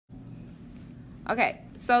Okay,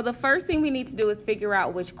 so the first thing we need to do is figure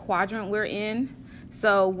out which quadrant we're in.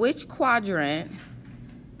 So which quadrant,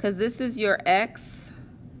 because this is your X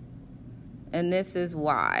and this is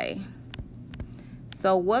Y.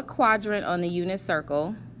 So what quadrant on the unit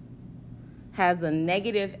circle has a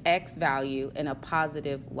negative X value and a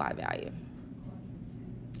positive Y value?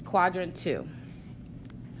 Quadrant 2.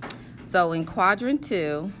 So in quadrant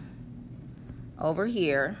 2, over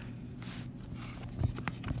here,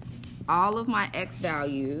 all of my X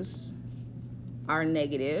values are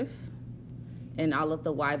negative and all of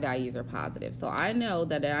the Y values are positive. So I know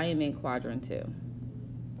that I am in quadrant 2.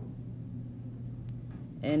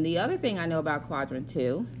 And the other thing I know about quadrant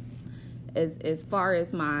 2 is as far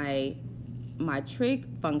as my trig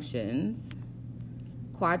functions,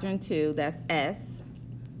 quadrant 2, that's S,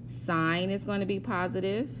 sine is going to be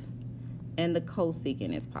positive and the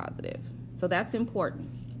cosecant is positive. So that's important.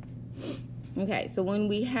 Okay, so when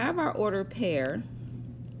we have our ordered pair,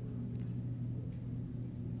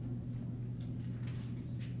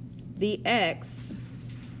 the X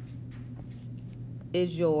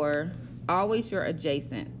is always your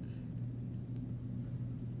adjacent.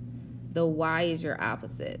 The Y is your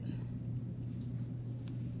opposite.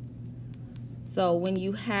 So when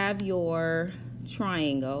you have your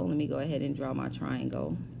triangle, let me go ahead and draw my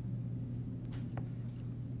triangle.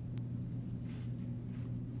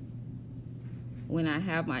 When I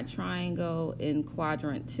have my triangle in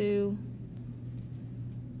quadrant 2,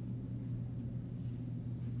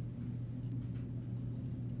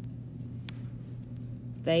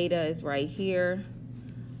 theta is right here,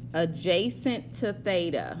 adjacent to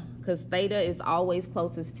theta, because theta is always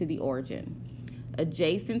closest to the origin.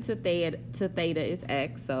 Adjacent to theta is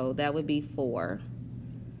X, so that would be 4.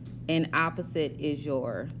 And opposite is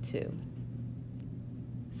your 2.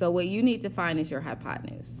 So what you need to find is your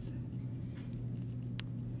hypotenuse.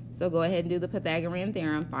 So go ahead and do the Pythagorean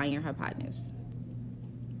theorem, find your hypotenuse.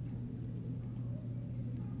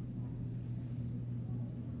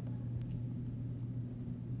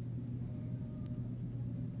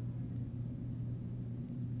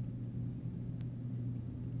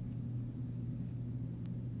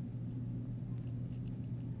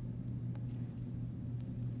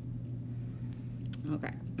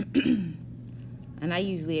 Okay. And I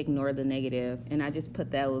usually ignore the negative and I just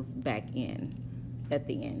put those back in at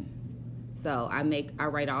the end. So I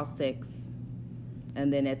write all 6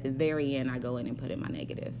 and then at the very end I go in and put in my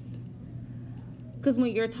negatives. Because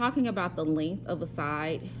when you're talking about the length of a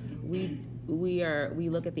side, we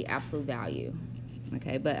look at the absolute value.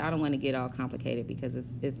 Okay, but I don't want to get all complicated because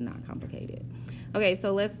it's not complicated. Okay,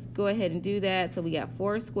 so let's go ahead and do that. So we got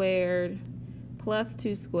 4 squared plus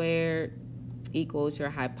 2 squared equals your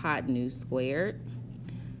hypotenuse squared.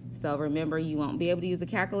 So remember, you won't be able to use a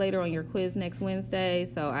calculator on your quiz next Wednesday,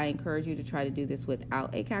 so I encourage you to try to do this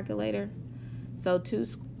without a calculator. So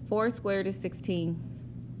 4 squared is 16.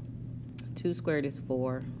 2 squared is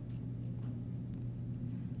 4.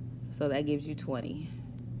 So that gives you 20,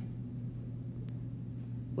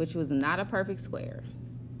 which was not a perfect square.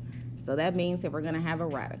 So that means that we're going to have a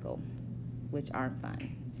radical, which aren't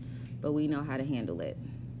fun, but we know how to handle it.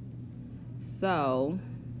 So,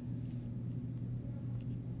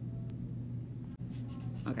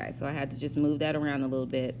 okay, so I had to just move that around a little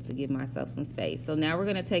bit to give myself some space. So now we're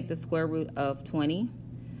going to take the square root of 20.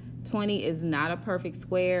 20 is not a perfect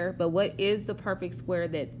square, but what is the perfect square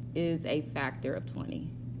that is a factor of 20?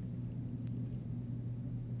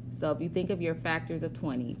 So if you think of your factors of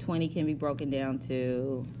 20, 20 can be broken down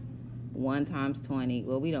to 1 times 20.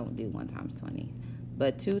 Well, we don't do 1 times 20,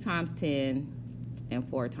 but 2 times 10 and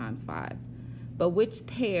 4 times 5. But which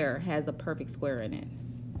pair has a perfect square in it?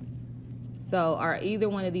 So are either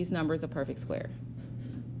one of these numbers a perfect square?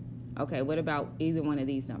 Okay, what about either one of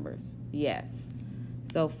these numbers? Yes.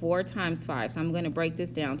 So 4 times 5. So I'm going to break this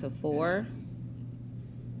down to 4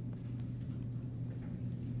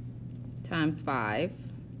 times 5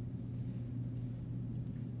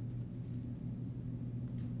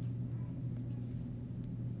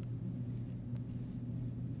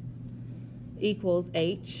 equals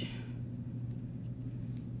h.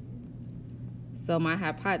 So my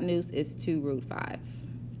hypotenuse is 2 root 5.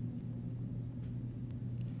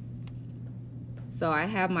 So I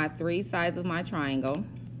have my 3 sides of my triangle.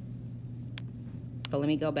 So let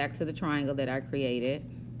me go back to the triangle that I created.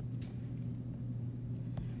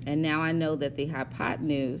 And now I know that the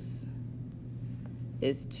hypotenuse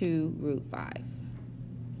is 2 root 5.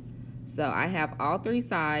 So I have all 3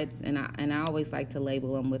 sides, and I always like to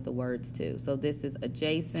label them with the words too. So this is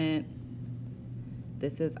adjacent,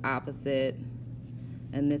 this is opposite,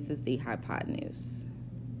 and this is the hypotenuse.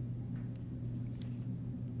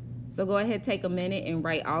 So go ahead, take a minute and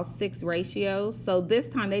write all 6 ratios. So this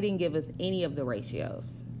time they didn't give us any of the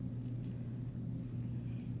ratios.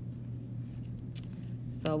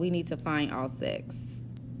 So we need to find all 6.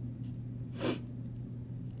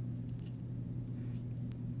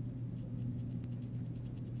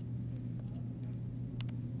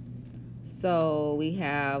 So we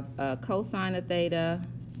have cosine of theta,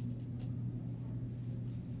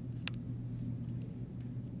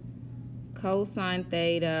 cosine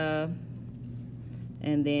theta,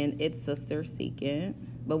 and then its sister secant,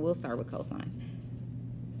 but we'll start with cosine.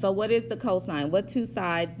 So what is the cosine? What 2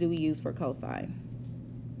 sides do we use for cosine?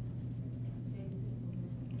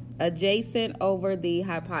 Adjacent over the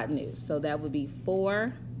hypotenuse. So that would be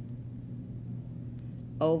 4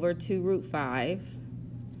 over 2 root 5.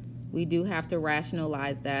 We do have to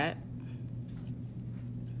rationalize that.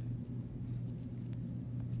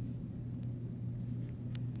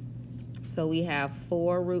 So we have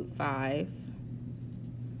 4 root 5.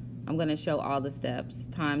 I'm going to show all the steps.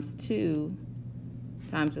 Times 2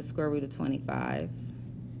 times the square root of 25,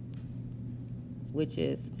 which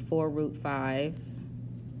is 4 root 5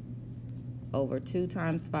 over 2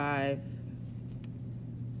 times 5.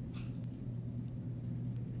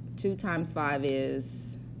 2 times 5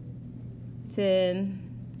 is 10.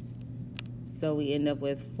 So we end up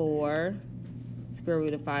with 4 square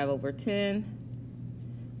root of 5 over 10,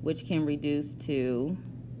 which can reduce to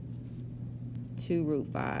 2 root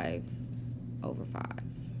 5 over 5.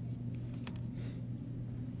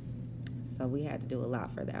 So we had to do a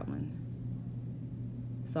lot for that one.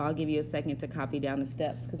 So I'll give you a second to copy down the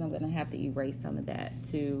steps because I'm going to have to erase some of that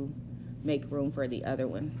to make room for the other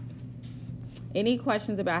ones. Any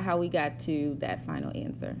questions about how we got to that final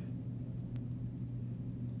answer?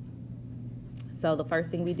 So the first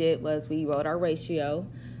thing we did was we wrote our ratio,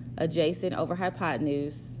 adjacent over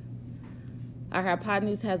hypotenuse. Our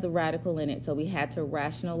hypotenuse has a radical in it, so we had to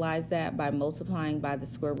rationalize that by multiplying by the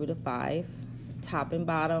square root of 5, top and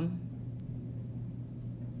bottom.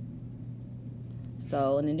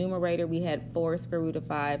 So in the numerator, we had 4 square root of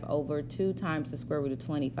 5 over 2 times the square root of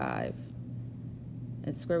 25.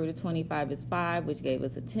 And square root of 25 is 5, which gave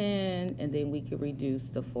us a 10, and then we could reduce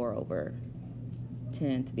the 4 over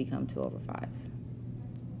 10 to become 2 over 5.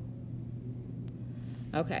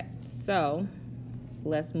 Okay, so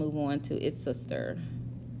let's move on to its sister.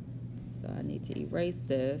 So I need to erase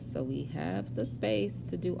this so we have the space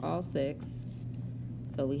to do all 6.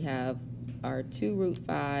 So we have our 2 root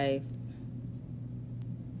 5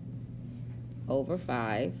 over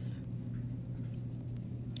 5.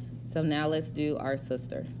 So now let's do our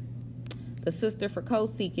sister. The sister for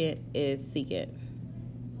cosecant is secant.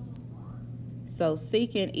 So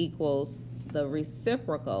secant equals the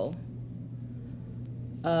reciprocal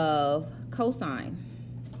of cosine.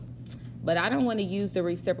 But I don't want to use the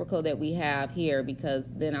reciprocal that we have here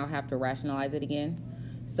because then I'll have to rationalize it again.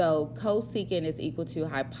 So cosecant is equal to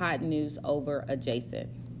hypotenuse over adjacent.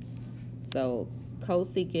 So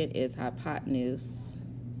cosecant is hypotenuse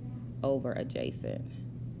over adjacent.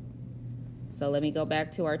 So let me go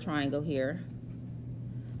back to our triangle here.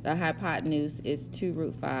 The hypotenuse is 2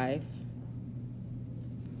 root 5.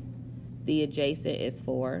 The adjacent is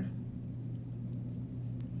 4.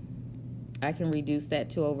 I can reduce that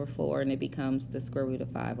 2 over 4 and it becomes the square root of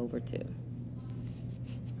 5 over 2.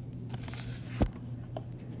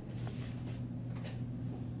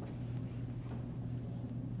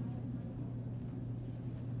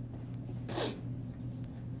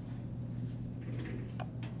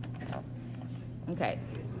 Okay,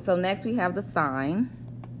 so next we have the sine.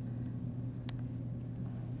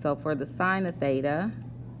 So for the sine of theta,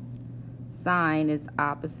 sine is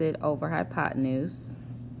opposite over hypotenuse.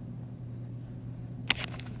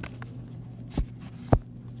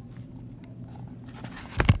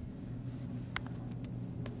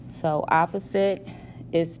 So opposite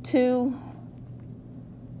is 2.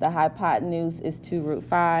 The hypotenuse is 2 root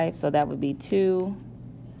 5, so that would be 2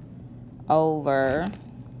 over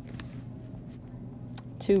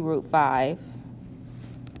 2 root 5.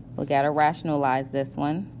 We got to rationalize this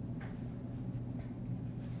one,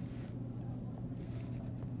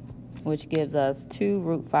 which gives us 2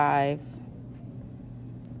 root 5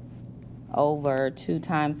 over 2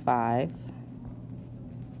 times 5,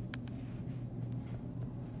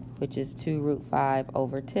 which is 2 root 5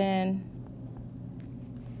 over 10.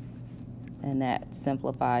 And that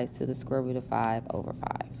simplifies to the square root of 5 over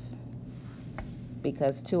 5.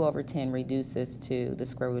 Because 2 over 10 reduces to the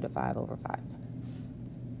square root of 5 over 5.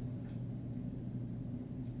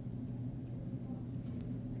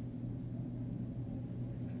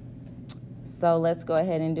 So let's go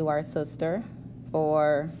ahead and do our sister.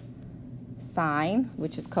 For sine,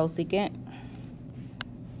 which is cosecant.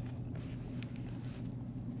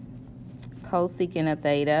 Cosecant of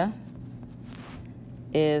theta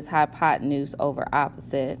is hypotenuse over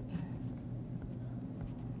opposite.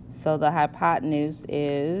 So the hypotenuse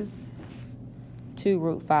is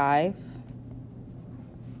 2√5,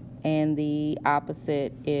 and the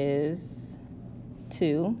opposite is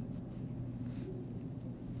 2.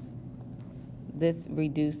 This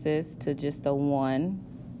reduces to just a 1,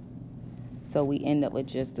 so we end up with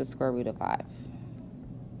just the square root of 5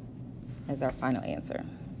 as our final answer.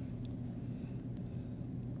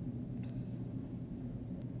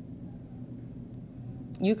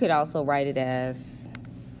 You could also write it as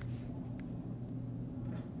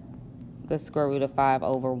the square root of 5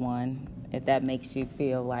 over 1, if that makes you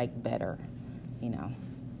feel like better, you know.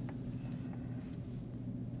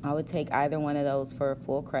 I would take either one of those for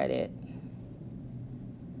full credit.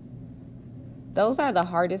 Those are the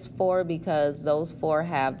hardest 4 because those 4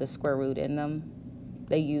 have the square root in them.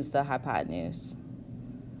 They use the hypotenuse.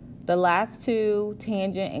 The last 2,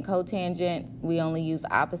 tangent and cotangent, we only use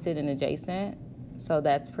opposite and adjacent. So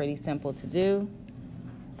that's pretty simple to do.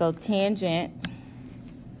 So tangent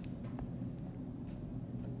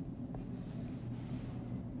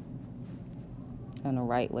on the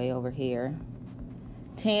right way over here.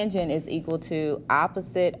 Tangent is equal to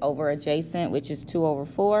opposite over adjacent, which is 2 over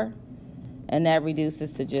 4. And that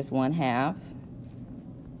reduces to just 1/2.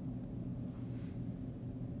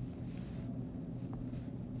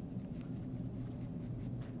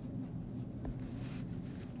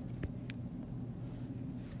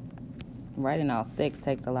 Writing all 6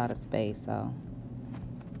 takes a lot of space, so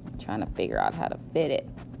I'm trying to figure out how to fit it.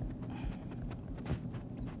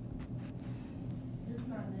 It's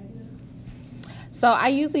not negative. So I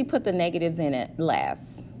usually put the negatives in it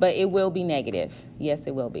last, but it will be negative. Yes,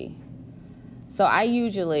 it will be. So I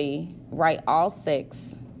usually write all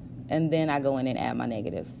 6, and then I go in and add my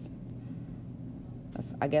negatives.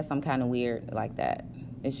 I guess I'm kind of weird like that.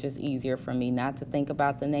 It's just easier for me not to think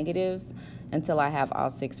about the negatives until I have all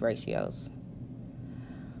 6 ratios.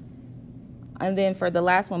 And then for the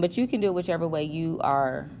last one, but you can do it whichever way you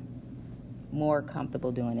are more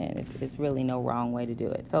comfortable doing it. It's really no wrong way to do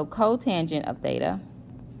it. So cotangent of theta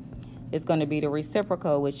is going to be the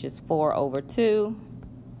reciprocal, which is 4 over 2,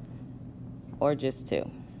 or just 2.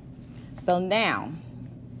 So now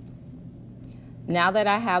that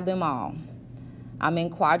I have them all, I'm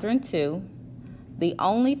in quadrant 2. The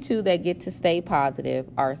only 2 that get to stay positive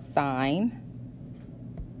are sine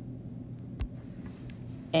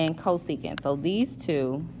and cosecant. So these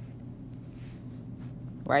 2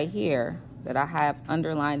 right here that I have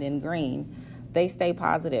underlined in green, they stay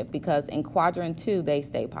positive because in quadrant 2, they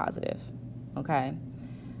stay positive, okay?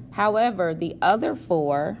 However, the other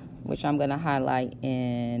 4, which I'm going to highlight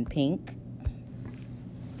in pink,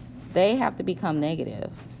 they have to become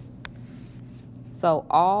negative. So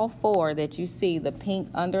all 4 that you see, the pink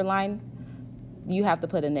underline, you have to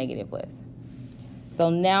put a negative with. So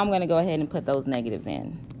now I'm going to go ahead and put those negatives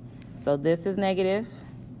in. So this is negative,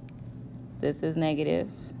 this is negative,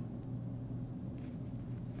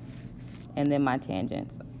 and then my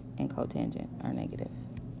tangents and cotangent are negative.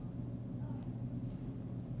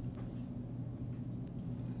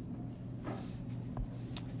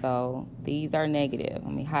 So these are negative.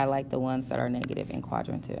 Let me highlight the ones that are negative in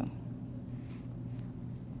quadrant 2.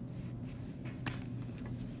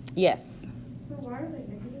 Yes. So why are they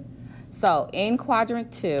negative? So in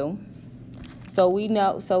quadrant 2,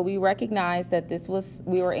 we recognize that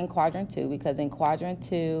we were in quadrant 2 because in quadrant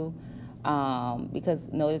 2, because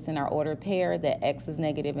notice in our ordered pair that x is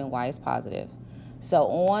negative and y is positive. So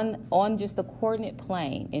on just the coordinate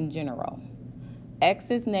plane in general,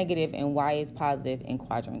 x is negative and y is positive in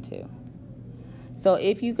quadrant 2. So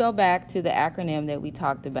if you go back to the acronym that we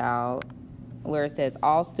talked about, where it says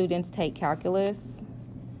all students take calculus,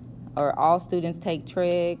 or all students take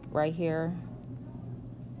trig, right here,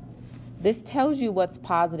 this tells you what's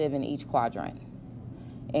positive in each quadrant.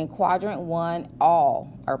 In quadrant 1,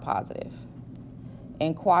 all are positive.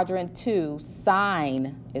 In quadrant 2,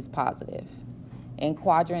 sine is positive. In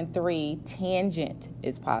quadrant 3, tangent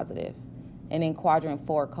is positive. And in quadrant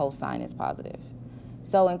 4, cosine is positive.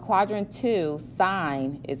 So in quadrant 2,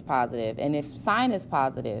 sine is positive. And if sine is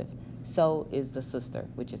positive, so is the sister,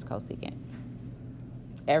 which is cosecant.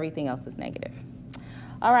 Everything else is negative.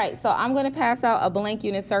 All right, so I'm going to pass out a blank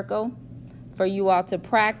unit circle for you all to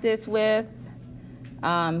practice with,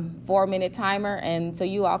 4-minute timer. And so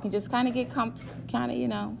you all can just kind of get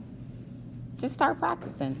just start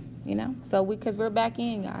practicing, So because we're back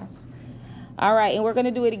in, guys. All right, and we're going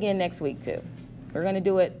to do it again next week, too. We're going to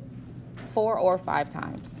do it 4 or 5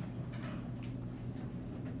 times.